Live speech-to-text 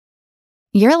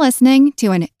You're listening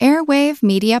to an Airwave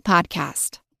Media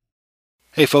Podcast.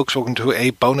 Hey folks, welcome to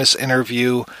a bonus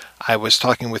interview. I was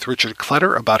talking with Richard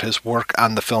Kletter about his work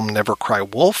on the film Never Cry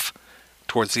Wolf.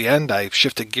 Towards the end, I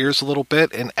shifted gears a little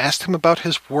bit and asked him about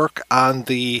his work on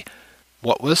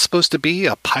what was supposed to be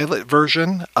a pilot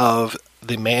version of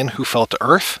The Man Who Fell to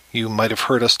Earth. You might have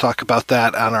heard us talk about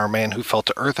that on our Man Who Fell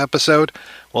to Earth episode.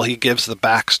 Well, he gives the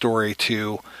backstory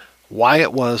to why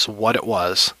it was what it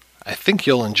was. I think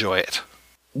you'll enjoy it.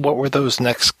 What were those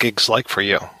next gigs like for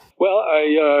you? Well,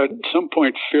 at some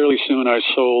point fairly soon, I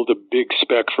sold a big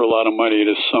spec for a lot of money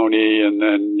to Sony. And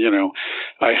then,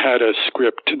 I had a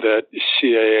script that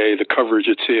the coverage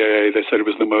at CAA, they said it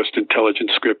was the most intelligent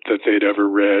script that they'd ever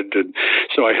read. And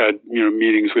so I had,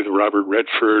 meetings with Robert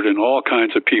Redford and all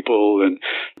kinds of people and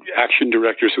action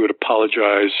directors who would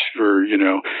apologize for,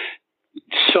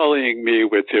 sullying me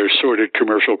with their sordid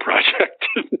commercial project.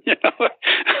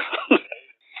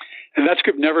 And that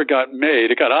script never got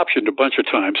made. It got optioned a bunch of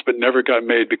times, but never got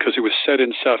made because it was set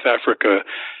in South Africa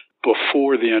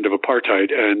before the end of apartheid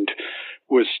and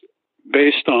was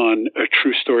based on a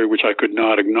true story which I could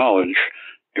not acknowledge.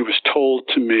 The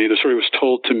story was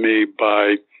told to me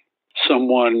by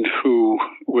someone who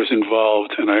was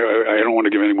involved, and I don't want to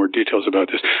give any more details about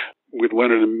this, with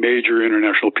one of the major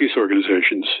international peace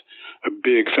organizations, a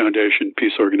big foundation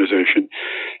peace organization.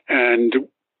 And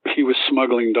he was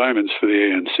smuggling diamonds for the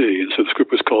ANC. And so the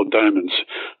script was called Diamonds.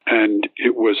 And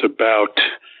it was about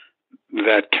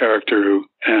that character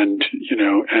and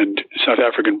South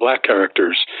African black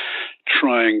characters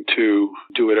trying to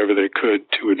do whatever they could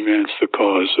to advance the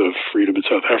cause of freedom in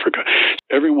South Africa.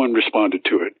 Everyone responded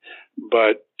to it,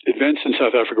 but events in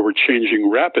South Africa were changing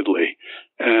rapidly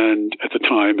and at the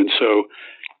time. And so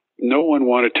no one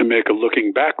wanted to make a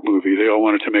looking back movie. They all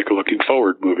wanted to make a looking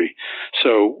forward movie.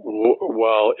 So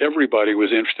while everybody was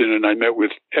interested, and I met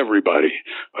with everybody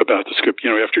about the script,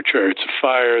 after Chariots of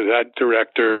Fire, that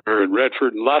director, and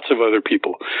Redford, and lots of other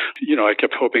people, I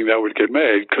kept hoping that would get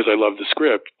made because I loved the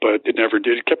script, but it never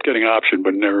did. It kept getting optioned,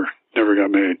 but never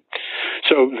got made.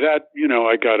 So that,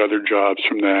 I got other jobs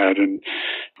from that and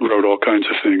wrote all kinds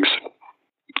of things.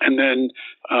 And then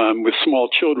with small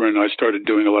children, I started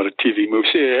doing a lot of TV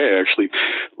movies. CAA, actually,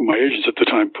 my agents at the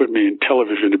time put me in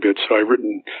television a bit, so I've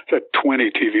had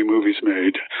 20 TV movies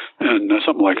made and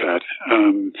something like that.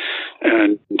 And,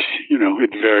 at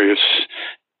various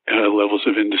levels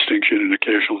of indistinction and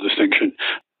occasional distinction.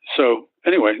 So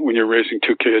anyway, when you're raising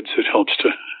two kids, it helps to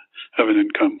have an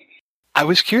income. I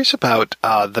was curious about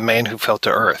The Man Who Fell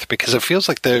to Earth, because it feels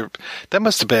like that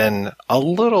must have been a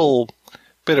little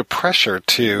bit of pressure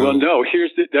to... Well, no,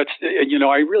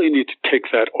 I really need to take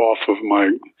that off of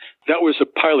that was a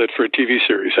pilot for a TV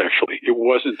series, actually. It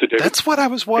wasn't the David... That's what I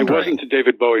was wondering. It wasn't the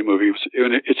David Bowie movie.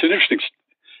 It's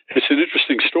an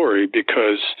interesting story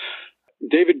because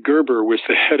David Gerber was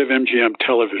the head of MGM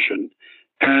Television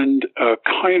and a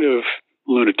kind of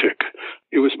lunatic.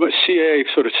 It was CA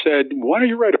sort of said, why don't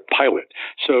you write a pilot?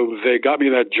 So they got me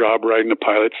that job writing the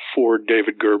pilot for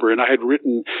David Gerber, and I had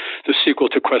written the sequel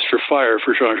to Quest for Fire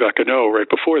for Jean-Jacques Hano right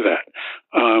before that,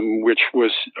 which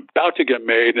was about to get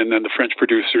made, and then the French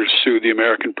producers sued the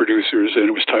American producers, and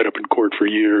it was tied up in court for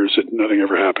years, and nothing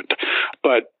ever happened.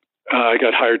 But I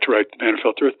got hired to write the Man Who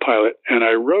Fell to Earth pilot, and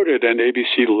I wrote it, and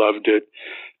ABC loved it,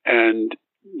 and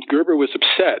Gerber was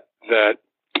upset that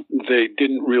they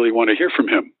didn't really want to hear from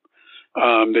him.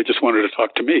 They just wanted to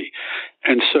talk to me.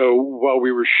 And so while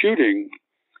we were shooting,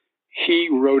 he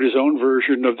wrote his own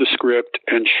version of the script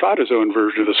and shot his own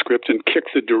version of the script and kicked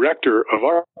the director of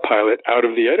our pilot out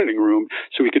of the editing room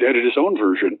so he could edit his own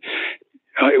version.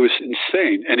 It was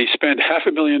insane. And he spent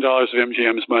 $500,000 of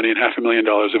MGM's money and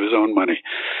 $500,000 of his own money.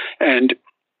 And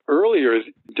earlier,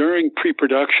 during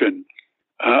pre-production,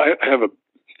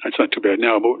 it's not too bad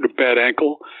now, but a bad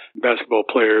ankle, basketball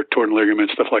player, torn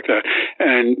ligament, stuff like that.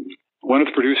 And one of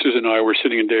the producers and I were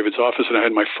sitting in David's office, and I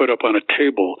had my foot up on a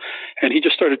table, and he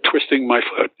just started twisting my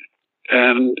foot.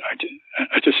 And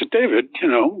I just said, David,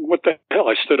 what the hell?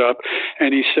 I stood up,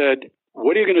 and he said,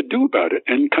 what are you going to do about it?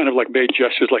 And kind of like made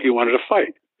gestures like he wanted to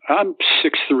fight. I'm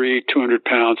 6'3", 200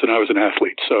 pounds, and I was an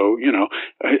athlete. So,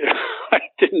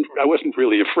 I wasn't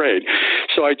really afraid.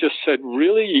 So I just said,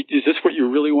 really, is this what you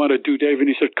really want to do, Dave? And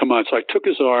he said, come on. So I took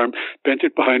his arm, bent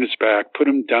it behind his back, put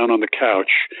him down on the couch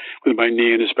with my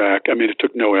knee in his back. I mean, it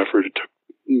took no effort. It took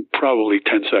probably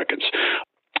 10 seconds.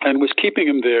 And was keeping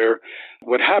him there.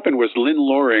 What happened was Lynn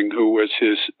Loring, who was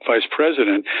his vice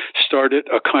president, started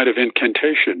a kind of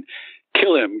incantation.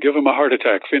 Kill him, give him a heart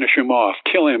attack, finish him off.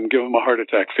 Kill him, give him a heart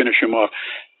attack, finish him off.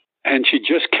 And she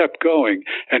just kept going.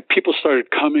 And people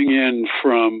started coming in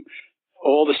from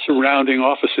all the surrounding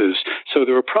offices. So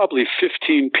there were probably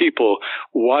 15 people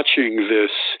watching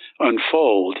this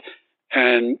unfold.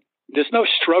 And there's no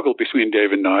struggle between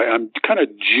David and I. I'm kind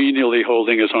of genially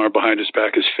holding his arm behind his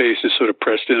back. His face is sort of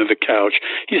pressed into the couch.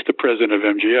 He's the president of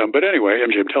MGM. But anyway,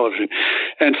 MGM Television.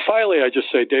 And finally, I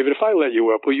just say, David, if I let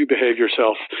you up, will you behave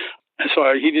yourself? And so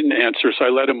he didn't answer. So I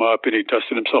let him up, and he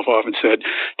dusted himself off and said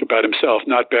about himself,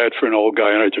 not bad for an old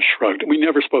guy. And I just shrugged. We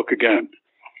never spoke again.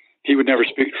 He would never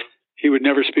speak. He would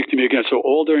never speak to me again. So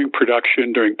all during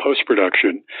production, during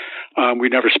post-production, we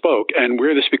never spoke. And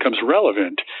where this becomes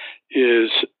relevant is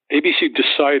ABC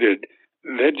decided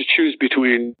they had to choose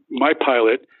between my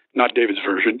pilot, not David's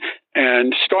version,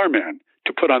 and Starman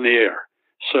to put on the air.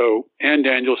 So Ann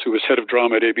Daniels, who was head of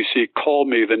drama at ABC, called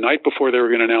me the night before they were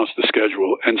going to announce the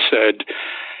schedule and said,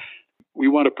 we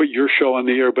want to put your show on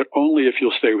the air, but only if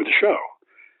you'll stay with the show.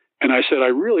 And I said, I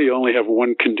really only have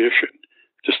one condition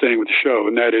to staying with the show,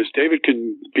 and that is David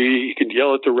he can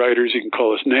yell at the writers, he can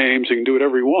call us names, he can do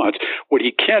whatever he wants. What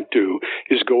he can't do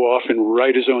is go off and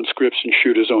write his own scripts and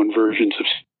shoot his own versions of.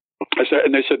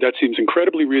 And they said, that seems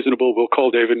incredibly reasonable. We'll call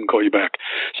David and call you back.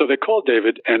 So they called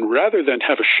David, and rather than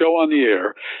have a show on the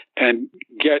air and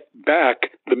get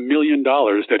back the $1 million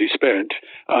that he spent,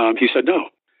 he said no.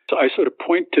 So I sort of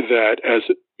point to that as,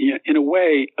 in a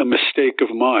way, a mistake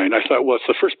of mine. I thought, well, it's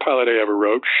the first pilot I ever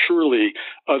wrote. Surely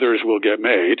others will get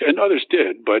made, and others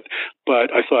did. But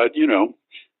I thought,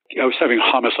 I was having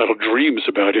homicidal dreams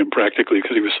about him practically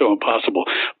because he was so impossible.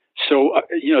 So,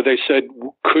 they said,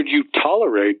 could you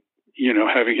tolerate,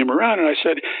 having him around? And I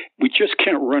said, we just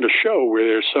can't run a show where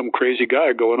there's some crazy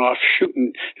guy going off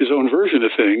shooting his own version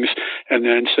of things and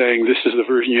then saying, this is the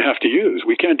version you have to use.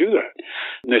 We can't do that.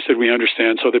 And they said, we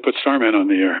understand. So they put Starman on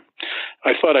the air.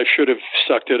 I thought I should have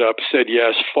sucked it up, said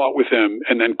yes, fought with him,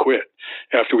 and then quit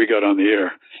after we got on the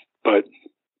air. But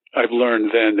I've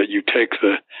learned then that you take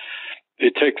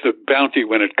the bounty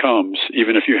when it comes,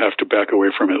 even if you have to back away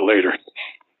from it later.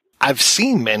 I've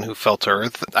seen Men Who Fell to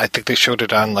Earth. I think they showed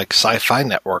it on like Sci-Fi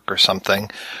Network or something.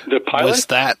 The pilot? Was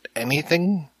that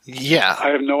anything? Yeah. I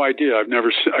have no idea. I've never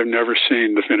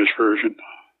seen the finished version.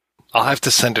 I'll have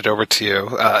to send it over to you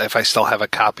if I still have a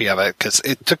copy of it, because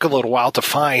it took a little while to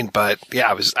find. But yeah,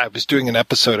 I was doing an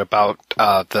episode about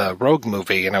the Rogue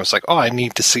movie, and I was like, oh, I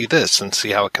need to see this and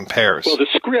see how it compares. Well, the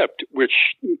script, which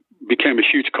became a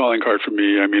huge calling card for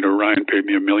me. I mean, Orion paid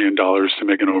me $1 million to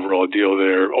make an overall deal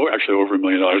there. Oh, actually over $1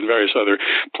 million. Various other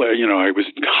play. I was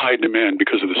in high demand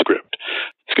because of the script.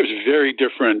 The script's very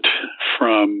different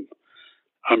from,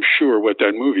 I'm sure, what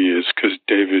that movie is, because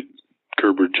David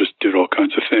Gerber just did all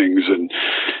kinds of things. And,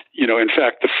 in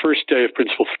fact, the first day of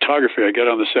principal photography, I get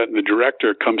on the set and the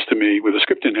director comes to me with a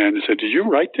script in hand and said, did you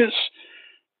write this?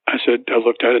 I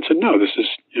looked at it and said, no, this is,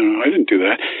 I didn't do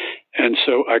that. And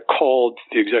so I called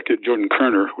the executive, Jordan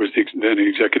Kerner, who was then the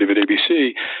executive at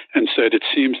ABC, and said, it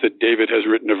seems that David has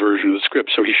written a version of the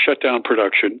script. So he shut down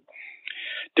production.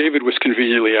 David was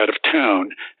conveniently out of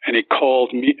town, and he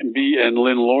called me and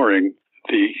Lynn Loring,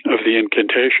 of the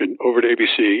Incantation, over to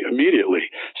ABC immediately.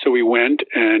 So we went,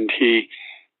 and he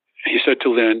said to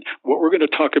Lynn, what we're going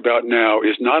to talk about now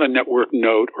is not a network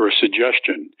note or a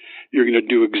suggestion. You're going to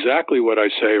do exactly what I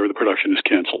say or the production is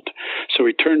canceled. So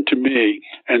he turned to me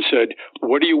and said,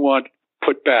 what do you want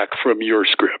put back from your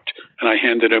script? And I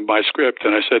handed him my script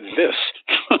and I said, this.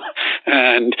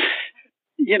 And,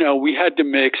 we had to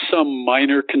make some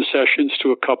minor concessions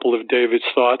to a couple of David's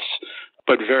thoughts,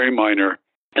 but very minor.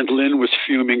 And Lynn was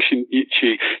fuming.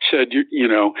 She said,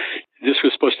 this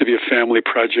was supposed to be a family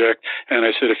project. And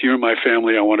I said, if you're my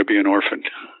family, I want to be an orphan.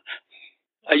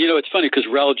 It's funny because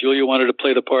Raul Julia wanted to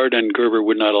play the part and Gerber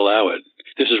would not allow it.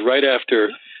 This is right after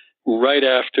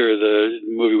the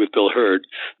movie with Bill Hurd,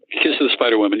 Kiss of the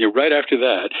Spider Woman. Right after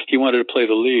that, he wanted to play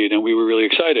the lead and we were really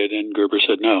excited. And Gerber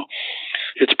said no.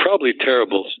 It's probably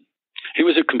terrible. He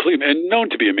was a complete and known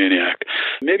to be a maniac.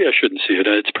 Maybe I shouldn't see it.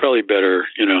 It's probably better,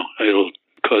 it'll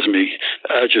cause me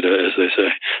agita, as they say.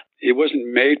 It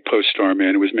wasn't made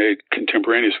post-Starman. It was made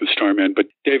contemporaneous with Starman. But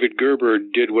David Gerber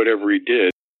did whatever he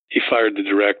did. He fired the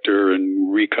director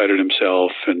and recut it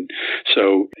himself. And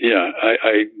so,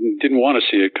 I didn't want to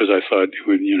see it because I thought it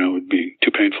would be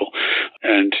too painful.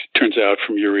 And turns out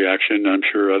from your reaction, I'm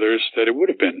sure others, that it would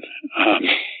have been.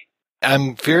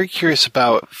 I'm very curious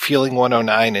about Feeling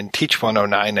 109 and Teach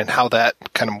 109 and how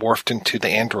that kind of morphed into the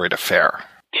Android affair.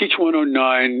 Teach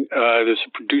 109, there's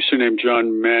a producer named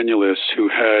John Manulis who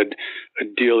had a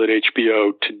deal at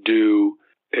HBO to do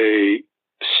a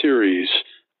series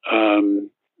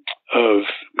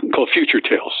called Future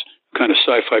Tales, kind of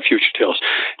sci-fi future tales.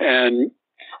 And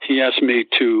he asked me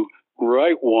to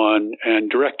write one and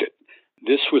direct it.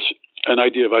 This was an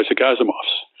idea of Isaac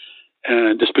Asimov's.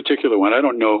 And this particular one, I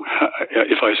don't know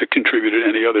if Isaac contributed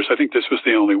any others. I think this was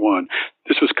the only one.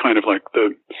 This was kind of like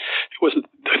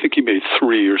I think he made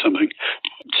 3 or something.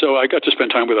 So I got to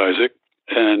spend time with Isaac,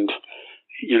 and,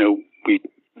 we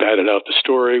batted out the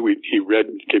story. He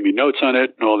gave me notes on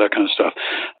it and all that kind of stuff.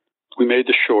 We made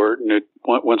the short, and it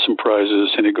won some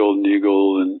prizes, and a Golden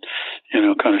Eagle, and,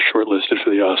 kind of shortlisted for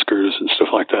the Oscars and stuff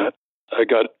like that. I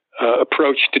got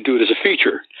approached to do it as a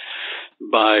feature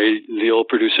by the old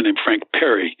producer named Frank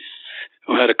Perry,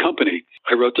 who had a company.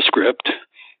 I wrote the script.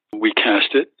 We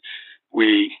cast it.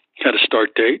 We had a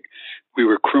start date. We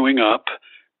were crewing up,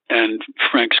 and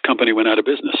Frank's company went out of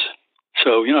business.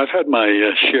 So, I've had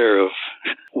my share of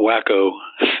wacko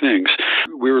things.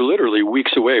 We were literally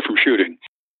weeks away from shooting.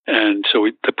 And so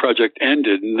the project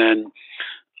ended, and then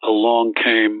along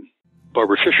came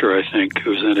Barbara Fisher, I think, who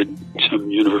was in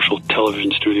some Universal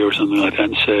Television studio or something like that,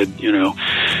 and said,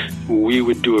 we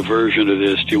would do a version of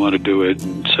this. Do you want to do it?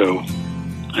 And so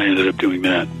I ended up doing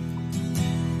that.